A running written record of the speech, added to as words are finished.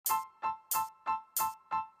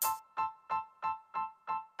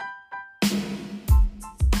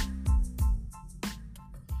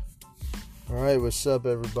All right, what's up,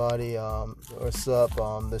 everybody? What's up?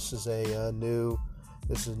 This is a new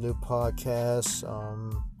podcast.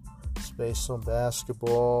 It's based on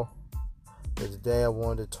basketball. But today, I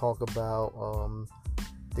wanted to talk about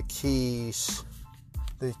the key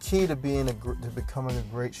to becoming a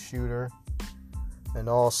great shooter, and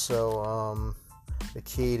also the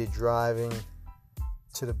key to driving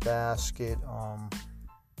to the basket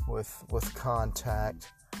with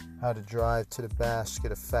contact. How to drive to the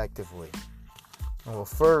basket effectively. Well,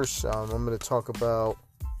 first, I'm going to talk about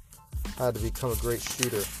how to become a great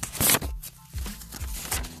shooter.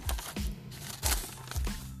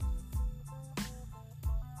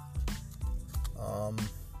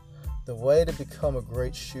 The way to become a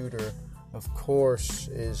great shooter, of course,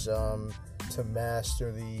 is to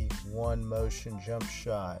master the one-motion jump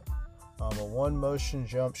shot. A one-motion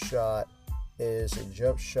jump shot is a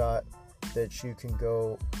jump shot that you can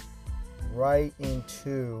go right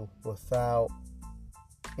into without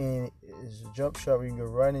any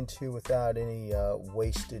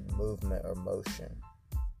wasted movement or motion.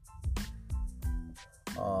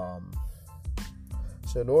 So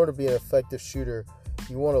in order to be an effective shooter,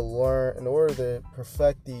 you want to learn, in order to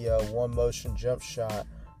perfect the one motion jump shot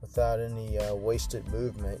without any wasted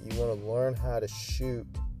movement, you want to learn how to shoot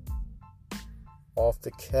off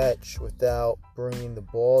the catch without bringing the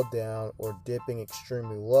ball down or dipping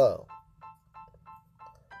extremely low.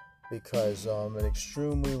 Because an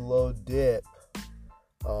extremely low dip,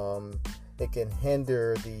 it can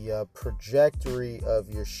hinder the trajectory of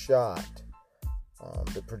your shot.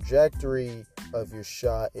 The trajectory of your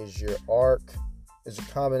shot is your arc, is a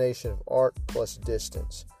combination of arc plus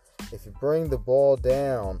distance. If you bring the ball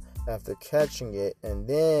down after catching it and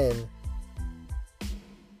then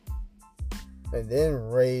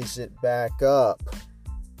raise it back up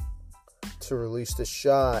to release the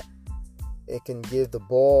shot, it can give the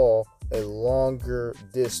ball a longer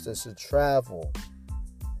distance to travel.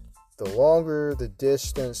 The longer the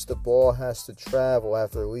distance the ball has to travel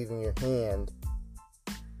after leaving your hand,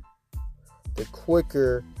 the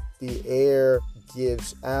quicker the air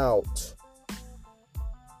gives out,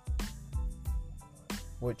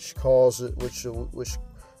 which can cause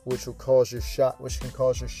your shot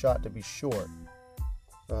to be short.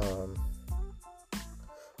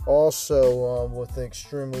 Also, with an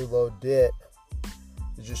extremely low dip,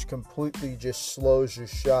 it just completely slows your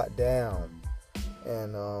shot down,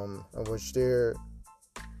 and which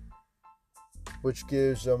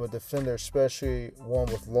gives a defender, especially one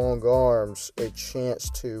with long arms, a chance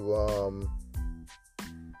to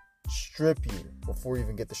strip you before you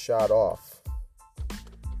even get the shot off.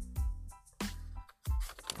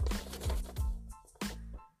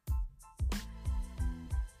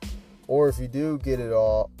 Or if you do get it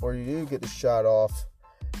off, or you do get the shot off,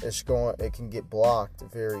 it can get blocked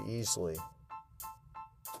very easily,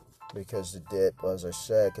 because the dip, as I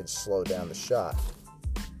said, can slow down the shot.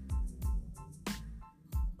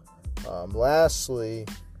 Lastly,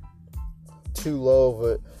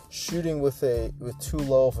 shooting with too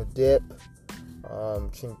low of a dip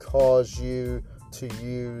can cause you to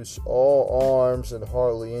use all arms and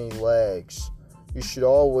hardly any legs. You should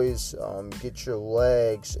always get your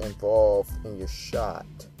legs involved in your shot.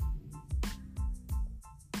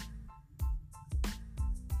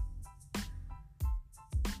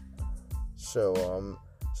 So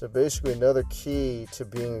basically, another key to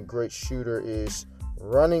being a great shooter is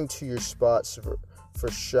running to your spots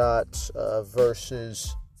for shots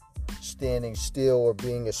versus standing still or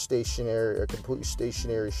being a completely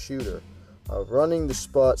stationary shooter. Running the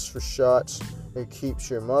spots for shots, it keeps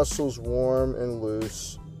your muscles warm and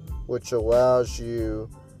loose, which allows you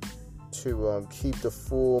to keep the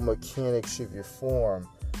full mechanics of your form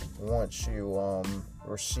once you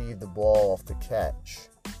receive the ball off the catch.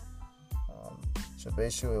 So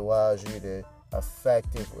basically, it allows you to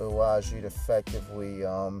effectively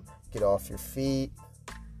get off your feet,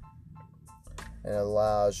 and it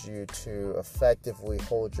allows you to effectively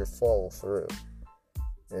hold your follow through.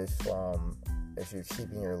 If you're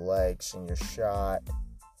keeping your legs in your shot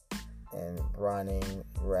and running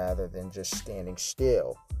rather than just standing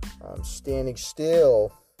still. Standing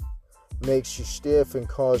still makes you stiff and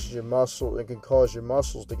can cause your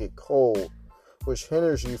muscles to get cold, which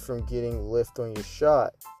hinders you from getting lift on your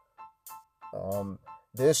shot.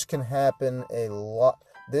 This can happen a lot.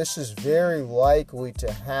 This is very likely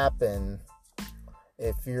to happen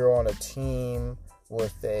if you're on a team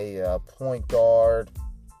with a point guard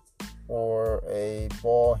or a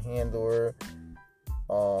ball handler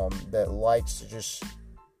that likes to just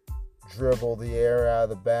dribble the air out of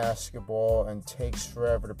the basketball and takes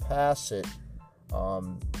forever to pass it.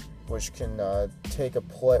 which can take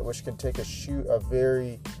a shoot a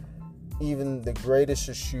very, even the greatest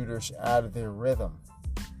of shooters out of their rhythm.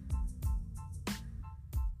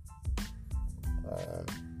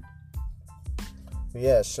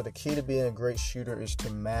 So the key to being a great shooter is to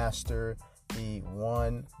master the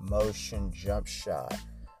one motion jump shot.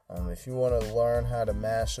 If you want to learn how to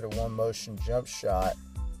master the one motion jump shot,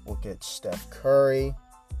 look at Steph Curry.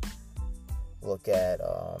 Look at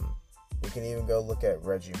you can even go look at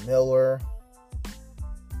Reggie Miller.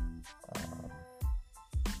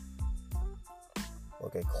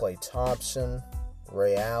 Look at Klay Thompson,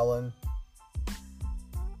 Ray Allen.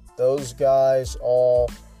 Those guys all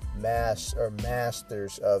are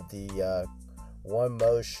masters of the one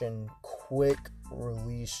motion quick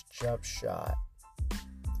release jump shot.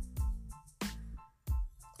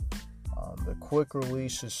 The quick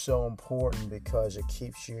release is so important because it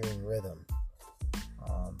keeps you in rhythm.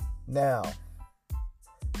 Now,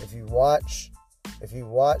 if you watch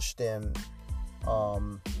them,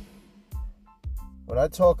 when I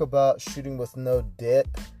talk about shooting with no dip,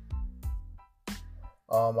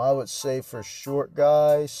 I would say for short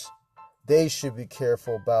guys, they should be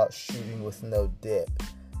careful about shooting with no dip.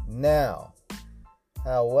 Now,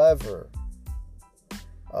 however,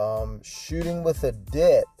 shooting with a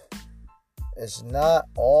dip is not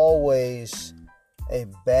always a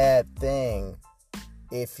bad thing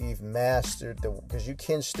if you've mastered because you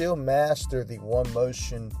can still master the one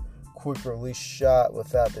motion quick release shot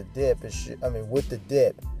without the dip. With the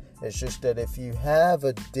dip. It's just that if you have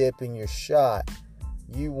a dip in your shot,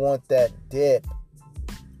 you want that dip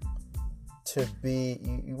to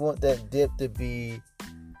be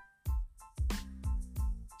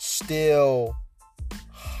still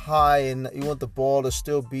high, and you want the ball to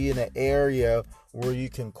still be in an area where you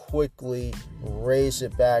can quickly raise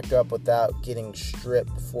it back up without getting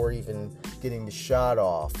stripped before even getting the shot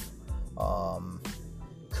off.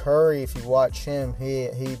 Curry, if you watch him,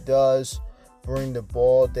 he does bring the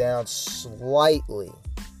ball down slightly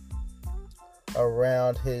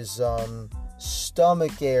around his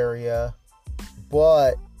stomach area,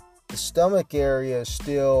 but the stomach area is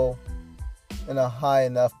still in a high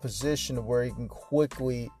enough position where he can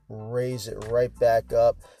quickly raise it right back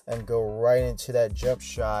up and go right into that jump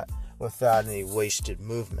shot without any wasted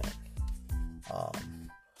movement.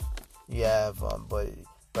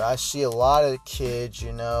 But I see a lot of kids, or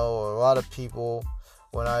a lot of people,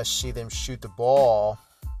 when I see them shoot the ball,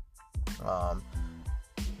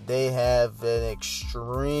 they have an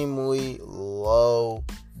extremely low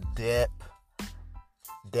dip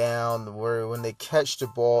down, where when they catch the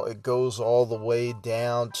ball, it goes all the way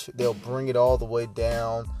down they'll bring it all the way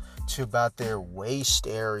down to about their waist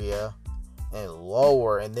area and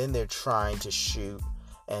lower, and then they're trying to shoot,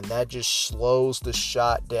 and that just slows the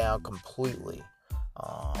shot down completely.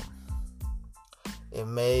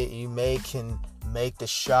 You can make the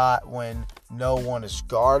shot when no one is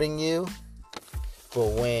guarding you, but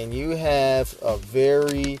when you have a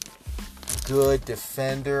very good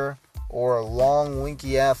defender or a long,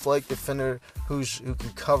 lanky, athletic defender who can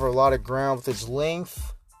cover a lot of ground with his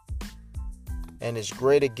length and is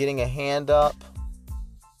great at getting a hand up,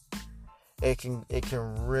 it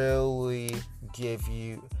can really give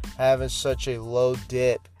you, having such a low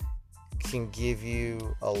dip can give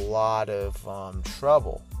you a lot of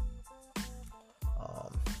trouble.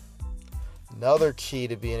 Another key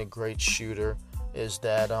to being a great shooter is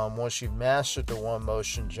that once you've mastered the one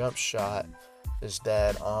motion jump shot, is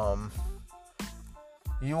that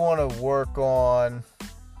you want to work on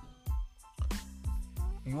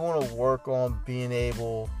being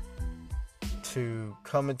able to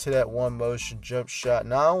come into that one motion jump shot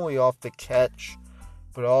not only off the catch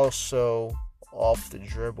but also off the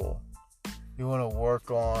dribble. You want to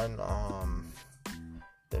work on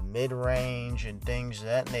the mid-range and things of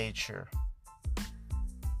that nature.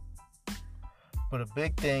 But a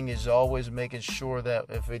big thing is always making sure that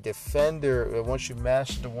if a defender, once you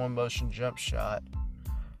master the one motion jump shot,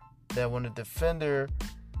 that when a defender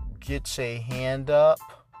gets a hand up,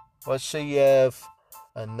 let's say you have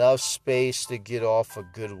enough space to get off a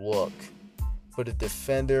good look, but a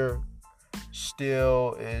defender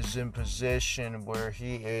still is in position where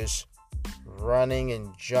he is running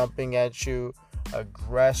and jumping at you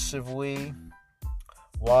aggressively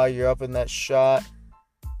while you're up in that shot,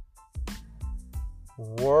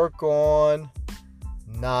 work on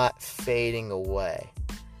not fading away.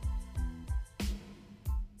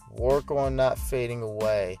 Work on not fading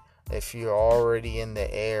away if you're already in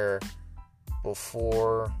the air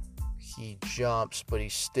before he jumps, but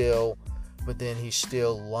then he's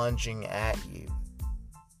still lunging at you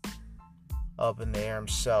up in the air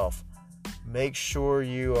himself. make sure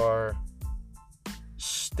you are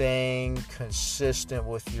staying consistent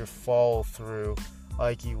with your follow through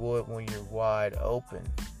like you would when you're wide open.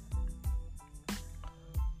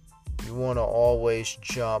 You want to always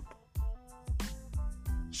jump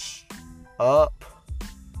up,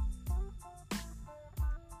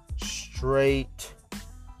 straight,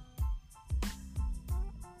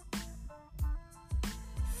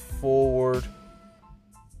 forward,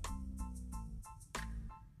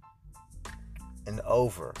 and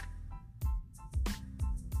over.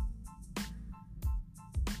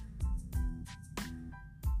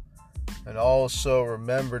 And also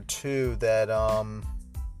remember too that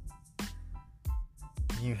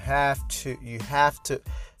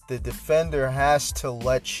the defender has to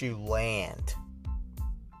let you land.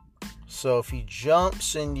 So if he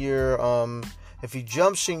jumps in your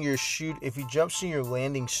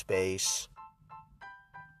landing space,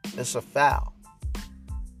 it's a foul.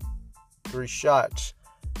 3 shots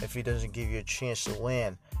if he doesn't give you a chance to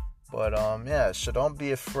land. But so don't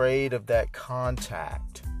be afraid of that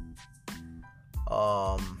contact.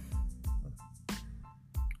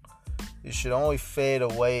 You should only fade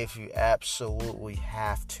away if you absolutely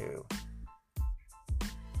have to.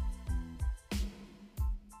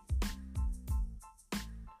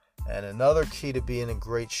 And another key to being a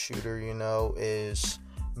great shooter, is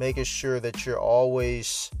making sure that you're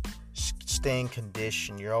always staying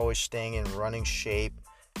conditioned. You're always staying in running shape.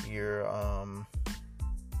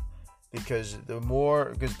 Because the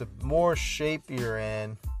more shape you're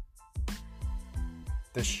in,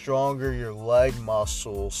 the stronger your leg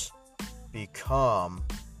muscles become.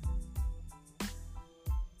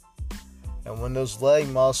 And when those leg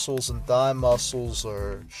muscles and thigh muscles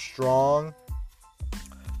are strong,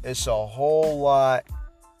 it's a whole lot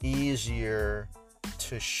easier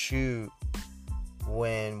to shoot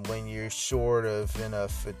when you're sort of in a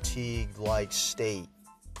fatigue-like state.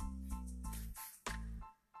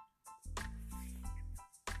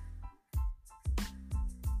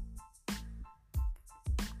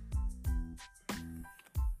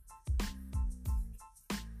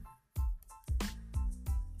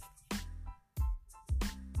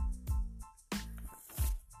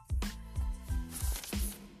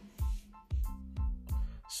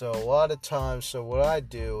 So a lot of times, what I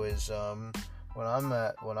do is when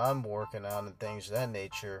I'm working out and things of that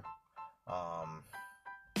nature, I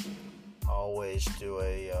always do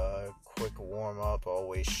a quick warm up,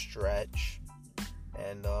 always stretch,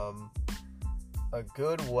 and a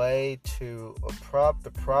good way to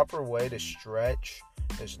the proper way to stretch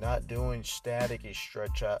is not doing static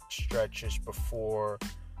stretches before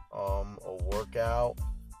a workout,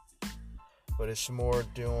 but it's more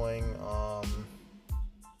doing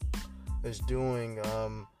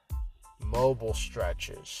mobile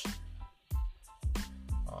stretches.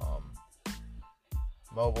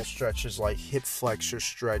 Mobile stretches like hip flexor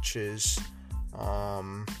stretches,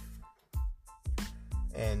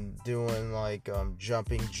 and doing like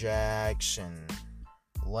jumping jacks and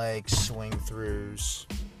leg swing throughs.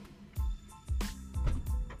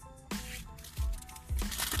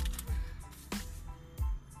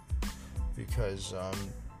 Because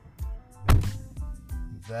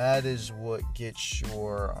that is what gets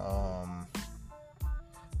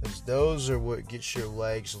those are what gets your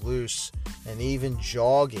legs loose. And even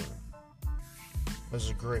jogging is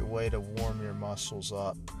a great way to warm your muscles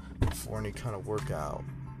up before any kind of workout.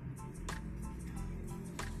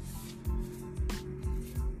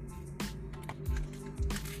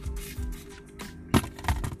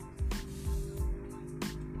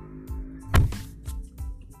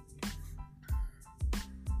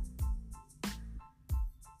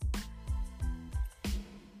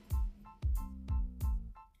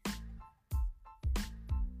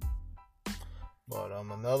 But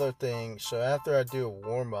another thing, so after I do a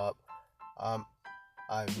warm up, I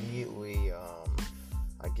immediately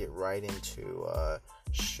I get right into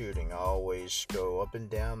shooting. I always go up and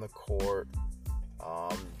down the court,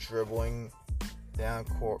 dribbling down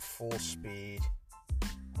court full speed,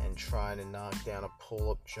 and trying to knock down a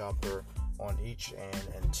pull-up jumper on each end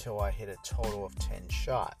until I hit a total of 10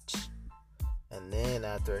 shots. And then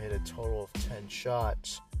after I hit a total of 10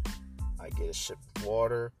 shots, I get a sip of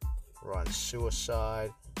water, run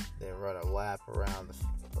suicide, then run a lap run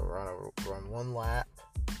one lap,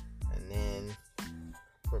 and then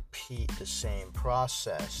repeat the same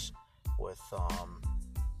process with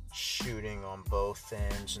shooting on both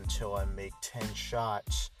ends until I make 10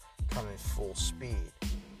 shots coming full speed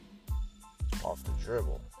off the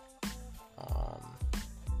dribble.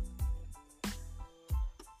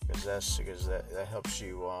 Because that helps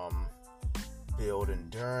you build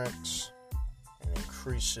endurance and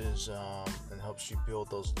increases and helps you build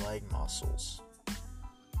those leg muscles.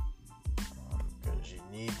 Because you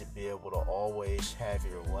need to be able to always have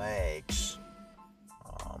your legs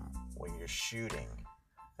when you're shooting,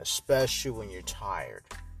 especially when you're tired.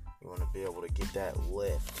 You want to be able to get that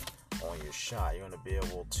lift on your shot. You want to be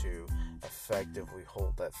able to effectively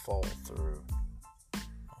hold that follow through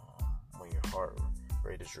when your heart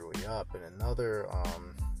rate is really up. And another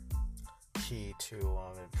key to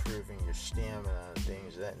improving your stamina and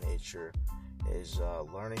things of that nature is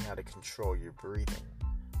learning how to control your breathing.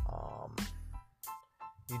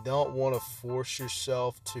 You don't want to force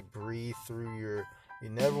yourself to breathe through you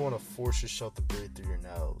never want to force yourself to breathe through your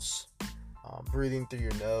nose. Breathing through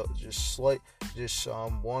your nose, just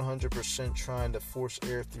 100% trying to force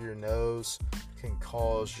air through your nose can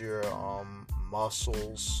cause your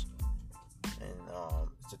muscles and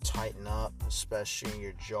to tighten up, especially in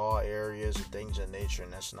your jaw areas and things of nature,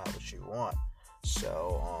 and that's not what you want.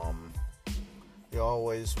 So you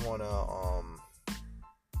always want to,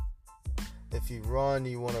 if you run,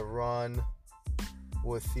 you want to run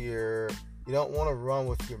with you don't want to run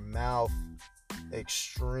with your mouth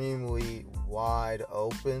extremely wide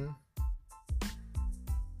open,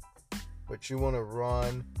 but you want to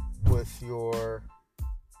run with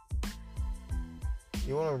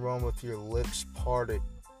your lips parted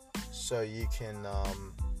so you can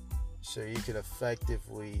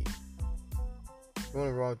effectively, you want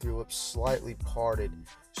to run with your lips slightly parted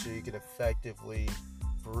so you can effectively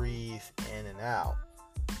breathe in and out.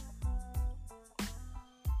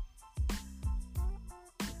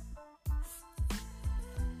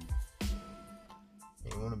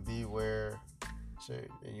 You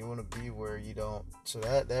want to be where you don't, so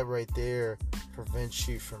that right there prevents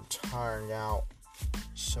you from tiring out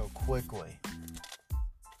so quickly.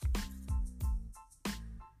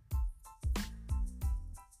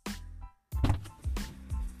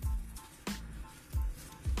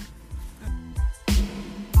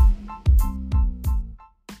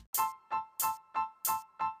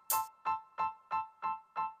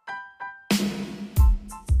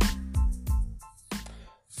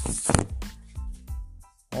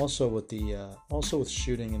 Also with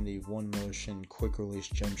shooting in the one motion quick release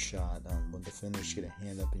jump shot, when defenders get a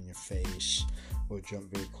hand up in your face or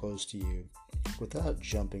jump very close to you, without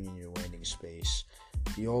jumping in your landing space,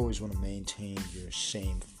 you always want to maintain your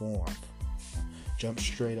same form. Jump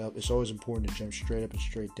straight up. It's always important to jump straight up and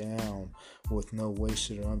straight down with no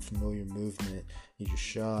wasted or unfamiliar movement in your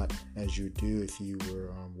shot, as you would do if you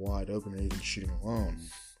were wide open or even shooting alone.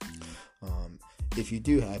 If you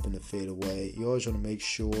do happen to fade away, you always want to make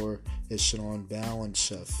sure it's an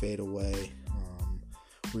on-balance fade away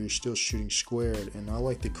where you're still shooting squared. And I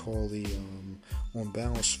like to call the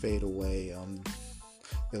on-balance fade away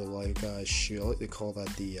that a lot of guys shoot. I like to call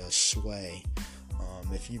that the sway.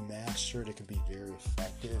 If you master it, it can be very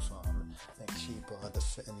effective and keep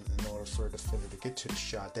in order for a defender to get to the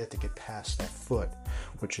shot, they have to get past that foot,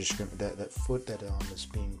 which is that foot that is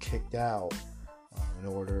being kicked out. In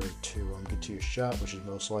order to get to your shot, which is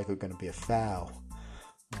most likely going to be a foul.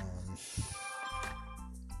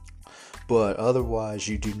 But otherwise,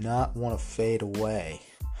 you do not want to fade away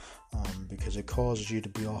because it causes you to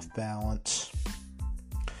be off balance,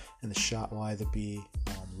 and the shot will either be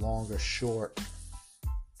long or short.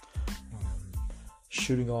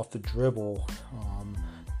 Shooting off the dribble,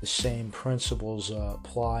 the same principles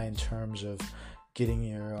apply in terms of getting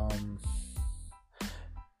your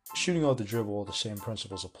shooting off the dribble. The same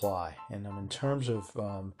principles apply, and in terms of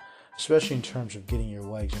especially in terms of getting your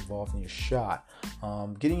legs involved in your shot,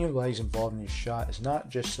 getting your legs involved in your shot is not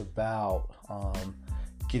just about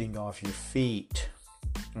getting off your feet.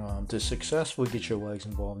 To successfully get your legs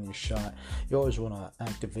involved in your shot, you always want to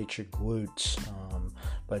activate your glutes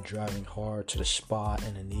by driving hard to the spot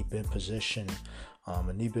in a knee bent position.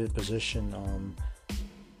 A knee bent position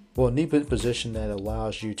that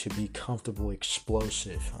allows you to be comfortably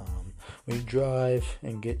explosive. When you drive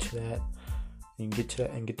and get to that,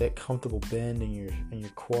 and get that comfortable bend in your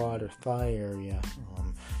quad or thigh area,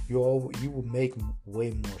 you will make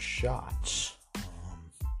way more shots.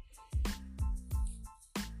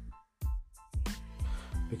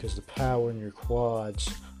 Because the power in your quads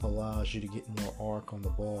allows you to get more arc on the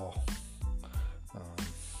ball.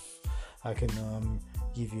 I can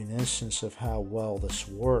give you an instance of how well this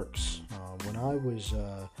works. When I was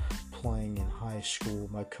playing in high school,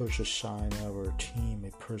 my coach assigned our team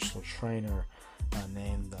a personal trainer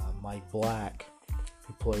named Mike Black,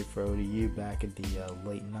 who played for ODU back in the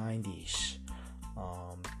late 90s.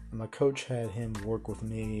 My coach had him work with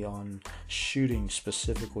me on shooting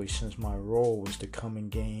specifically, since my role was to come in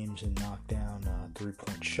games and knock down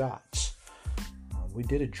 3-point shots. we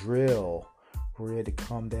did a drill where we had to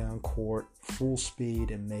come down court full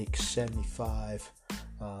speed and make 75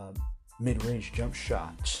 mid-range jump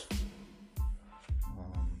shots.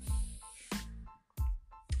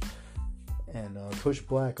 And Coach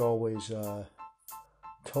Black always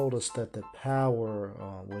told us that the power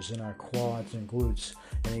was in our quads and glutes,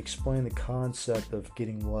 and he explained the concept of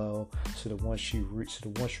getting low, so that once we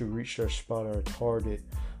reached our spot, our target,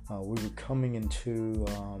 we were coming into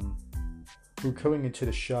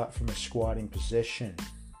the shot from a squatting position.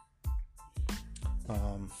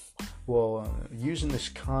 Using this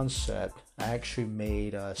concept, I actually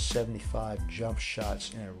made 75 jump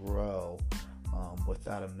shots in a row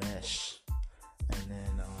without a miss. And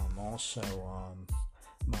then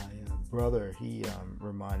my brother, he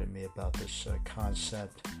reminded me about this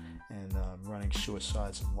concept and running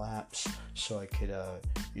suicides and laps, so I could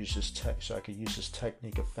use this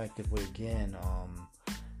technique effectively again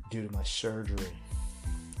due to my surgery.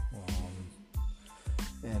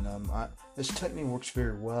 This technique works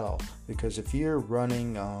very well, because if you're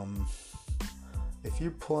running, if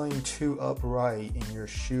you're playing too upright and you're a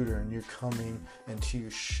shooter and you're coming into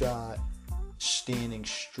your shot standing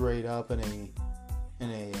straight up in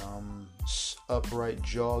a upright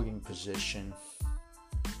jogging position,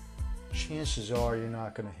 chances are you're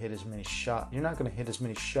not going to hit as many shots. You're not going to hit as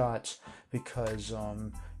many shots because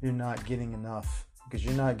you're not getting enough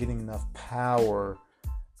power,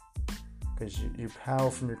 because your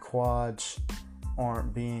power from your quads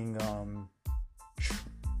aren't being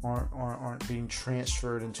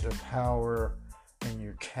transferred into the power in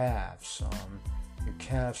your calves. Your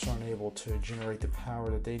calves aren't able to generate the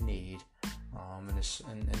power that they need,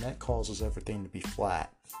 and that causes everything to be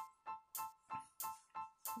flat.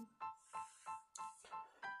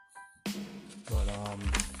 But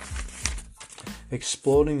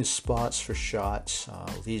exploding the spots for shots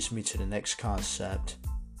leads me to the next concept,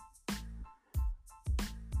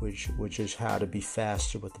 which is how to be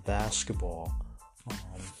faster with the basketball.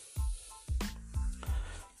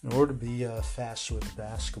 In order to be faster with the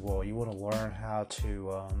basketball, you want to learn how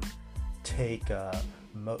to take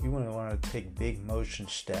big motion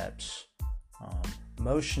steps.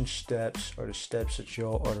 Motion steps are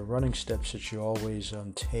the running steps that you always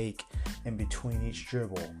take in between each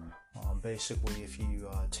dribble. Basically, if you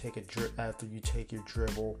after you take your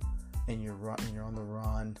dribble and you're on the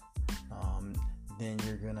run, then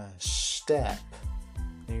you're gonna step.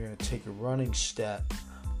 And you're gonna take a running step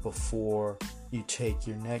before you take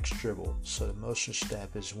your next dribble. So the motion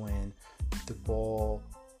step is when the ball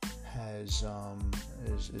has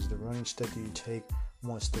is the running step that you take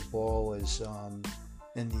once the ball is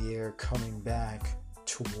in the air coming back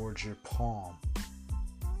towards your palm.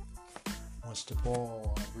 Once the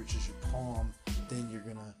ball reaches your palm, then you're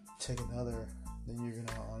gonna take another. Then you're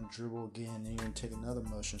gonna dribble again. Then you're gonna take another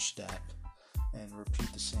motion step and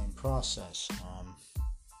repeat the same process.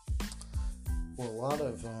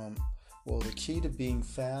 The key to being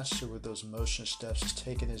faster with those motion steps is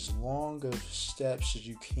taking as long of steps as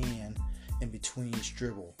you can in between each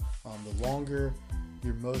dribble. The longer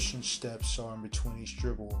your motion steps are in between each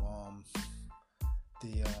dribble,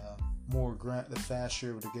 the faster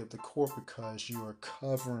you're able to get up the court, because you are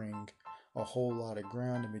covering a whole lot of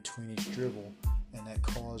ground in between each dribble, and that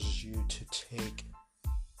causes you to take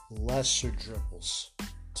lesser dribbles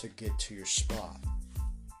to get to your spot.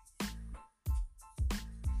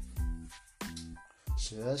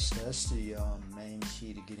 So that's the main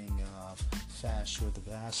key to getting faster with the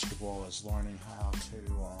basketball, is learning how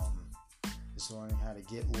to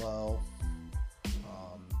get low,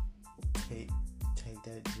 take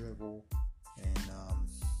that dribble, and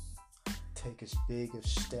take as big of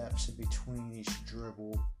steps in between each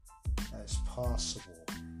dribble as possible.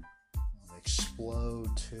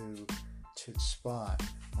 Explode to the spot.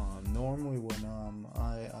 Normally when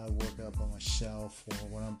I work out by myself, or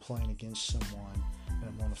when I'm playing against someone and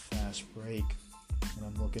I'm on a fast break and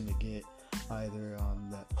I'm looking to get either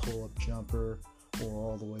that pull-up jumper or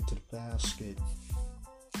all the way to the basket,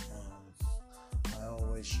 I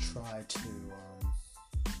always try to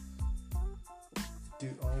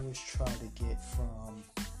get from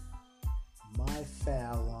my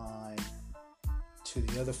foul line to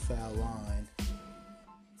the other foul line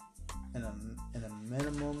in a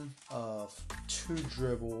minimum of 2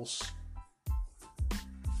 dribbles.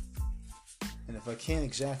 And if I can't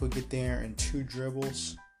exactly get there in 2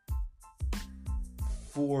 dribbles,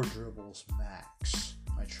 4 dribbles max.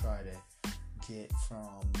 I try to get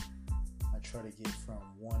from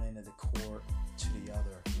one end of the court to the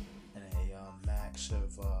other in a max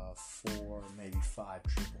of 4, maybe 5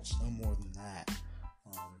 dribbles, no more than that.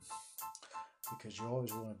 because you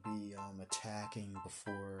always want to be attacking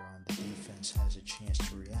before the defense has a chance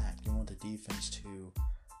to react. You want the defense to,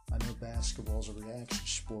 I know basketball is a reaction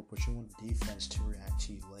sport, but you want the defense to react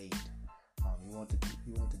to you late. You want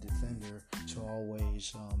the defender to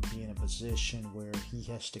always be in a position where he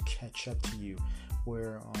has to catch up to you,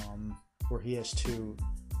 where he has to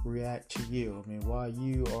react to you. I mean, while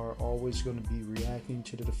you are always going to be reacting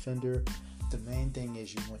to the defender, the main thing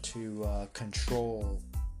is you want to control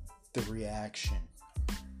the reaction.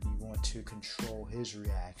 You want to control his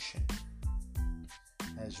reaction,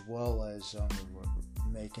 as well as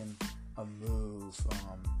making a move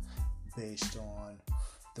based on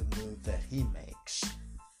the move that he makes.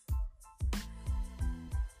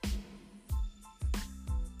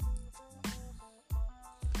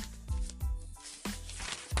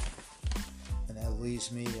 And that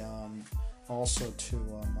leads me also to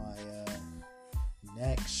my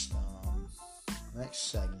next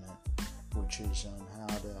segment, which is how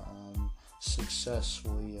to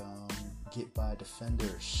successfully get by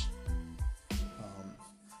defenders.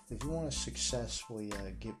 If you want to successfully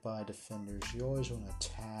get by defenders, you always want to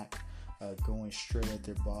attack going straight at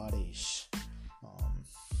their bodies.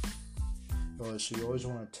 So you always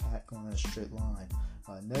want to attack going in a straight line.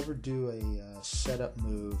 Never do a setup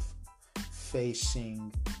move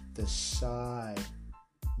facing the side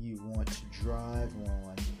you want to drive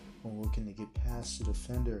on when looking to get past the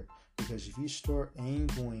defender, because if you start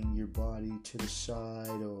angling your body to the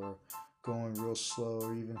side or going real slow,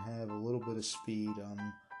 or even have a little bit of speed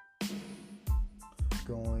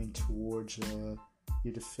going towards your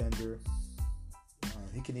defender,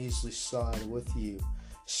 he can easily slide with you,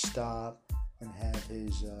 stop, and have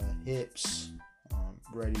his hips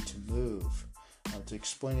ready to move. To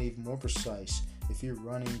explain it even more precise, if you're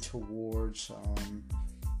running towards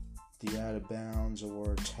the out of bounds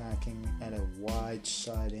or attacking at a wide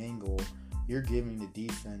side angle, you're giving the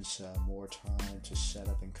defense more time to set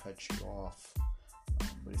up and cut you off.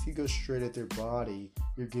 But if you go straight at their body,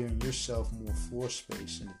 you're giving yourself more floor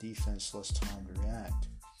space and the defense less time to react.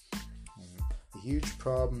 The huge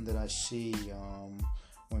problem that I see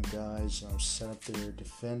when guys set up their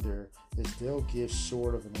defender is they'll give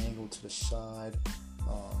sort of an angle to the side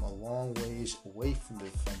a long ways away from the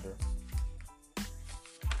defender,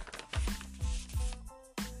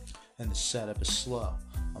 and the setup is slow.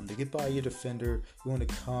 To get by your defender, you want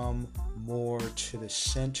to come more to the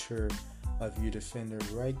center of your defender,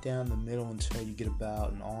 right down the middle until you get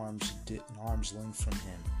about an arm's length from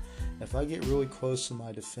him. If I get really close to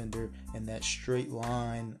my defender in that straight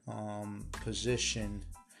line position,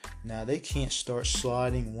 now they can't start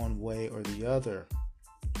sliding one way or the other,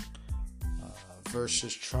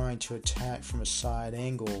 versus trying to attack from a side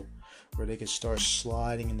angle where they can start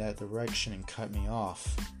sliding in that direction and cut me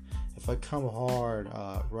off. If I come hard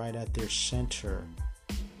right at their center,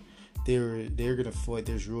 they're going to feel like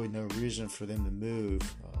there's really no reason for them to move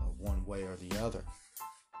one way or the other.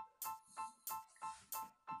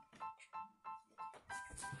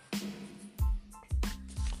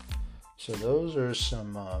 So those are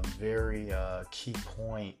some very key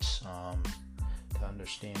points to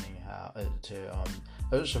understanding how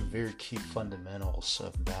those are some very key fundamentals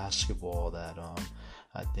of basketball that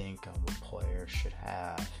I think a player should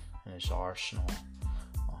have in his arsenal.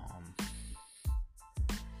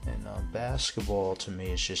 And basketball to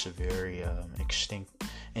me is just a very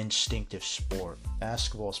instinctive sport.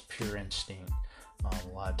 Basketball is pure instinct. A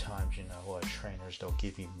lot of times, trainers don't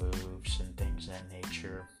give you moves and things of that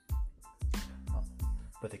nature.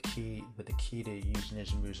 But the key to using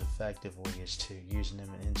his moves effectively is to using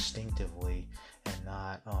them instinctively and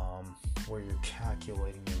not where you're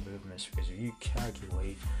calculating your movements. Because if you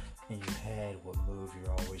calculate in your head what move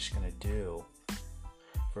you're always going to do,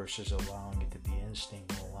 versus allowing it to be instinct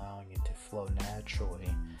and allowing it to flow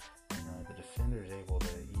naturally, and the defender is able to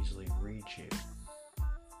easily read you.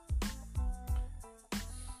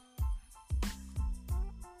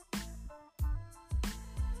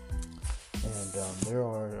 And there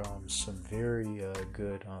are some very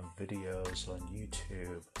good videos on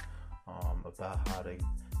YouTube about how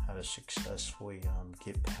to successfully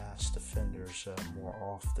get past defenders more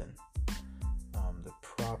often. The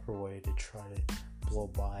proper way to try to blow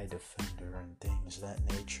by a defender and things of that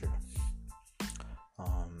nature.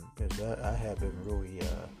 Because I have been really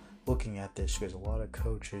looking at this, because a lot of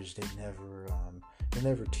coaches they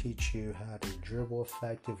never teach you how to dribble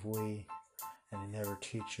effectively, and they never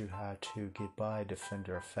teach you how to get by a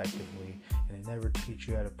defender effectively, and they never teach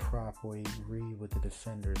you how to properly read what the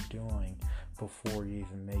defender is doing before you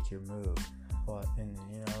even make your move.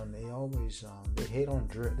 And they always they hate on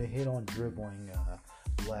dribbling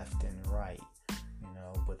left and right.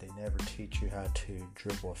 but they never teach you how to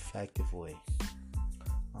dribble effectively.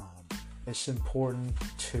 It's important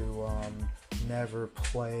to never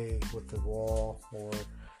play with the ball or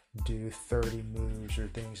do 30 moves or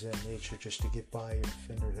things of that nature just to get by your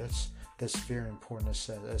defender. That's very important to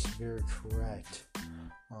say. That's very correct.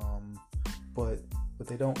 But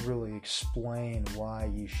they don't really explain why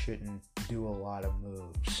you shouldn't do a lot of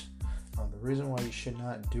moves. The reason why you should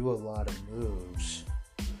not do a lot of moves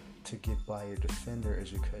to get by your defender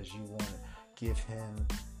is because you want to give him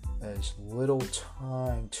as little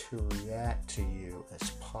time to react to you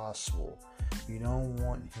as possible. You don't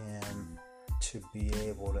want him to be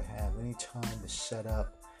able to have any time to set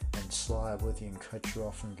up and slide with you and cut you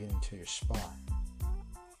off from getting to your spot.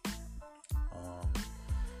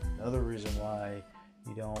 Another reason why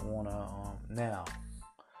you don't want to now,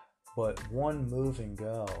 but one move and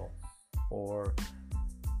go, or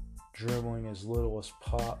dribbling as little as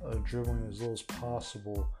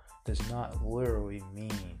possible does not literally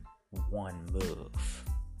mean one move.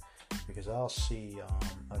 Because I'll see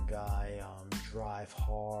a guy drive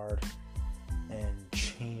hard and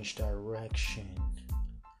change direction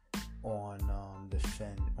on a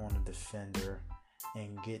defender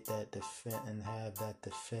and get that and have that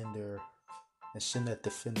defender and send that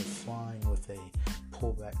defender flying with a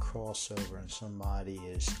pullback crossover, and somebody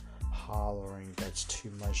is hollering that's too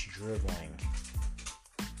much dribbling.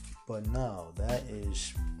 But no, that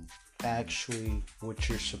is actually what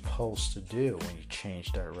you're supposed to do when you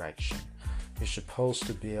change direction. You're supposed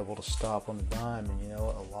to be able to stop on the dime, and you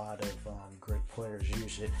know a lot of great players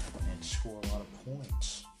use it and score a lot of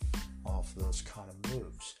points off of those kind of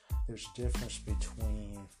moves. There's a difference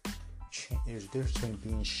between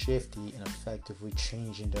being shifty and effectively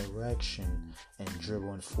changing direction and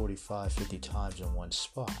dribbling 45, 50 times in one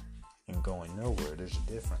spot and going nowhere. There's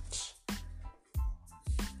a difference.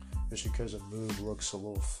 Just because a move looks a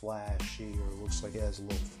little flashy or looks like it has a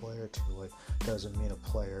little flair to it doesn't mean a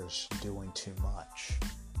player's doing too much.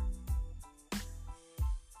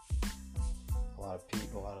 A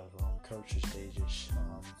lot of coaches, they just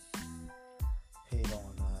hate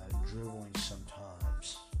on dribbling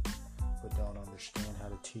sometimes, but don't understand how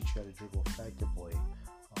to teach you how to dribble effectively.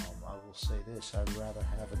 I will say this: I'd rather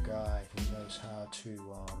have a guy who knows how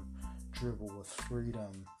to dribble with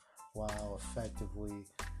freedom while effectively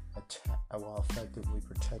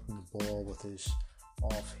protecting the ball with his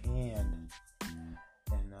offhand and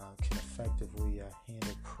can effectively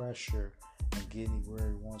handle pressure and get anywhere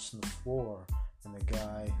he wants on the floor, and the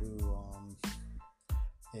guy who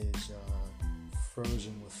is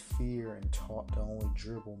frozen with fear and taught to only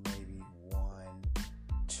dribble maybe 1,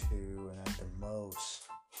 2, and at the most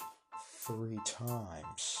 3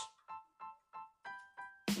 times.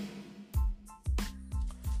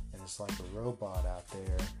 And it's like a robot out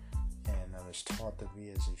there, and is taught to be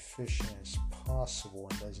as efficient as possible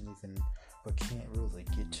and can't really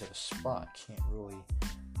get to the spot, can't really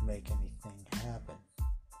make anything happen.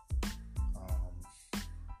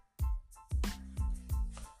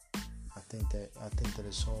 I think that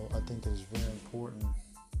it's very important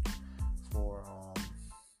for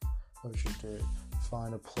coaches to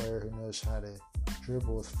find a player who knows how to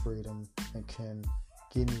dribble with freedom and can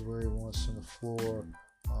get anywhere he wants on the floor.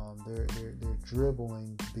 They're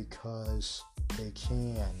dribbling because they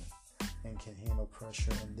can and can handle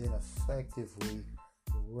pressure and then effectively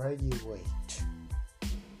regulate. I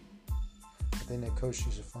think that coach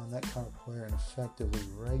needs to find that kind of player and effectively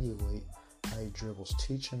regulate how he dribbles.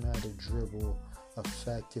 Teach him how to dribble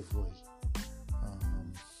effectively.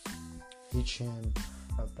 Teach him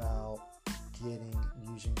about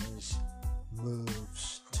using his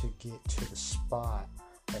moves to get to the spot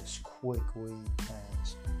as quickly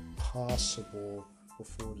as possible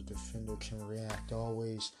before the defender can react.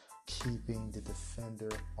 Always keeping the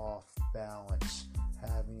defender off balance,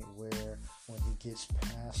 having it where when he gets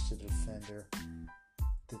past the defender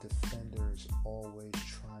is always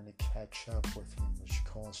trying to catch up with him, which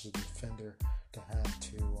causes the defender to have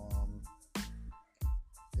to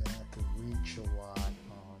reach a lot and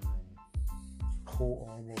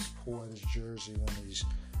almost pull at his jersey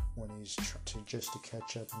when he's just to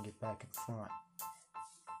catch up and get back in front.